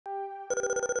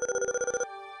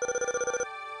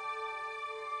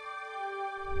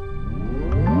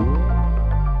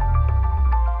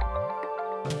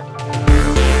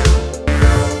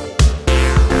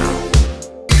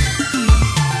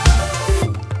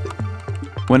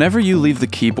Whenever you leave the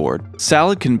keyboard,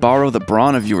 Salad can borrow the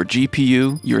brawn of your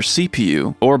GPU, your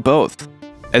CPU, or both.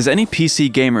 As any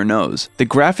PC gamer knows, the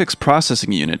graphics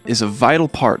processing unit is a vital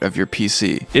part of your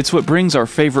PC. It's what brings our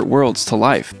favorite worlds to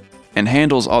life, and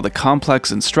handles all the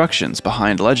complex instructions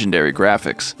behind legendary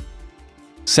graphics.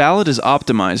 Salad is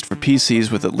optimized for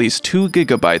PCs with at least 2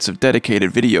 GB of dedicated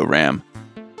video RAM.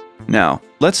 Now,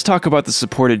 let's talk about the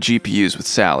supported GPUs with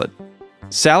Salad.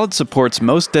 Salad supports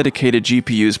most dedicated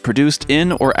GPUs produced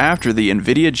in or after the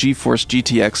NVIDIA GeForce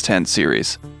GTX 10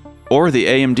 series, or the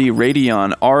AMD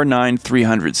Radeon R9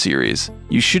 300 series.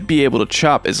 You should be able to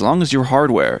chop as long as your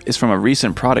hardware is from a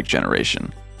recent product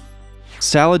generation.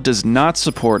 Salad does not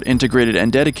support integrated and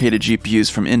dedicated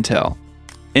GPUs from Intel.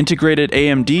 Integrated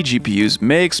AMD GPUs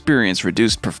may experience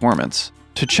reduced performance.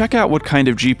 To check out what kind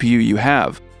of GPU you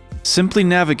have, simply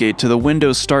navigate to the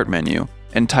Windows Start menu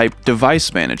and type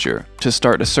Device Manager to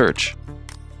start a search.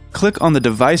 Click on the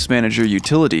Device Manager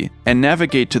utility and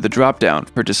navigate to the drop-down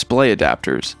for display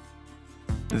adapters.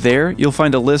 There, you'll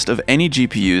find a list of any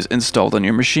GPUs installed on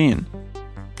your machine.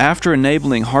 After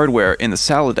enabling hardware in the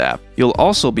Salad app, you'll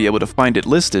also be able to find it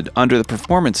listed under the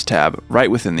Performance tab right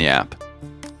within the app.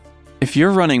 If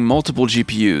you're running multiple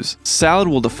GPUs, Salad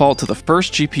will default to the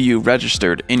first GPU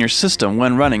registered in your system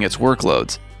when running its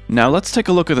workloads. Now let's take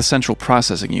a look at the central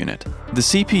processing unit. The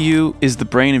CPU is the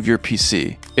brain of your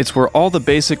PC. It's where all the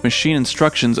basic machine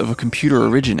instructions of a computer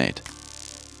originate.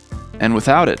 And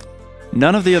without it,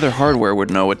 none of the other hardware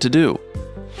would know what to do.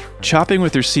 Chopping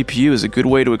with your CPU is a good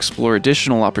way to explore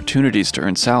additional opportunities to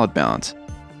earn Salad balance.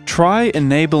 Try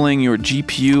enabling your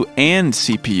GPU and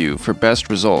CPU for best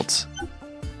results.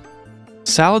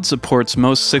 Salad supports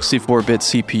most 64-bit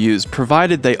CPUs,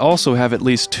 provided they also have at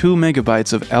least 2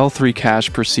 MB of L3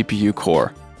 cache per CPU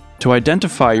core. To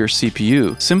identify your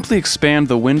CPU, simply expand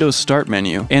the Windows Start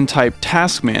menu and type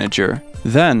Task Manager,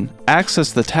 then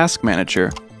access the Task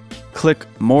Manager, click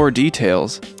More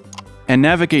Details, and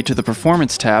navigate to the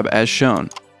Performance tab as shown.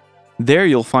 There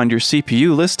you'll find your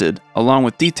CPU listed, along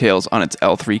with details on its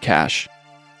L3 cache.